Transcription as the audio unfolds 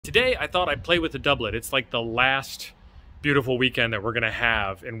Today, I thought I'd play with the Doublet. It's like the last beautiful weekend that we're gonna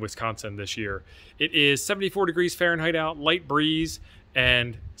have in Wisconsin this year. It is 74 degrees Fahrenheit out, light breeze,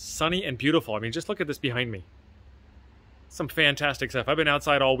 and sunny and beautiful. I mean, just look at this behind me. Some fantastic stuff. I've been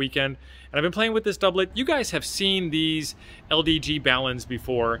outside all weekend, and I've been playing with this Doublet. You guys have seen these LDG Baluns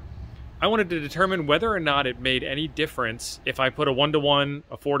before. I wanted to determine whether or not it made any difference if I put a 1-to-1,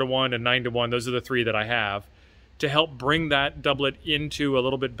 a 4-to-1, and 9-to-1, those are the three that I have, to help bring that Doublet into a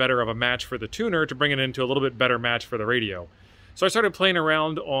little bit better of a match for the tuner, to bring it into a little bit better match for the radio. So I started playing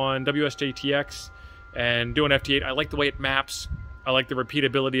around on WSJTX and doing FT8. I like the way it maps. I like the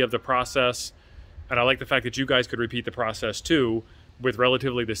repeatability of the process. And I like the fact that you guys could repeat the process too with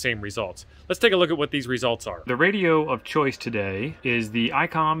relatively the same results. Let's take a look at what these results are. The radio of choice today is the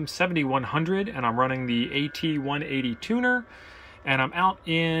ICOM 7100, and I'm running the AT180 tuner. And I'm out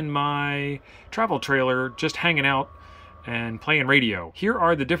in my travel trailer just hanging out and playing radio. Here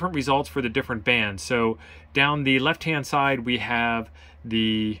are the different results for the different bands. So down the left-hand side, we have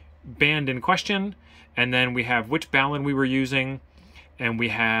the band in question, and then we have which Balun we were using, and we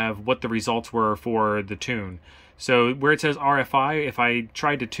have what the results were for the tune. So where it says RFI, if I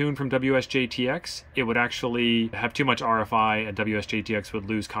tried to tune from WSJTX, it would actually have too much RFI, and WSJTX would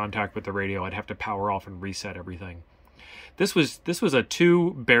lose contact with the radio. I'd have to power off and reset everything. This was a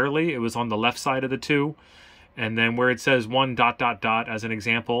 2 barely. It was on the left side of the 2. And then where it says 1 ... as an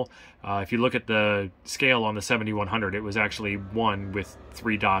example, if you look at the scale on the 7100, it was actually 1 with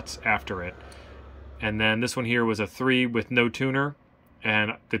 3 dots after it. And then this one here was a 3 with no tuner,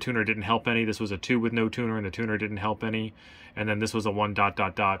 and the tuner didn't help any. This was a 2 with no tuner, and the tuner didn't help any. And then this was a 1 ...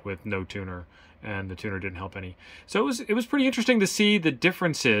 with no tuner, and the tuner didn't help any. So it was pretty interesting to see the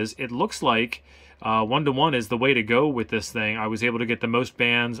differences. It looks like 1-to-1 is the way to go with this thing. I was able to get the most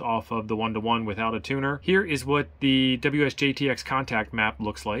bands off of the 1-to-1 without a tuner. Here is what the WSJTX contact map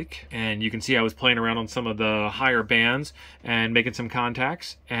looks like. And you can see I was playing around on some of the higher bands and making some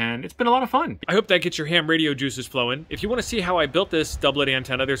contacts, and it's been a lot of fun. I hope that gets your ham radio juices flowing. If you want to see how I built this Doublet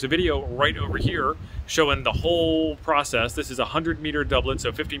antenna, there's a video right over here showing the whole process. This is a 100-meter Doublet,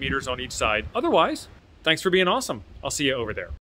 so 50 meters on each side. Otherwise, thanks for being awesome. I'll see you over there.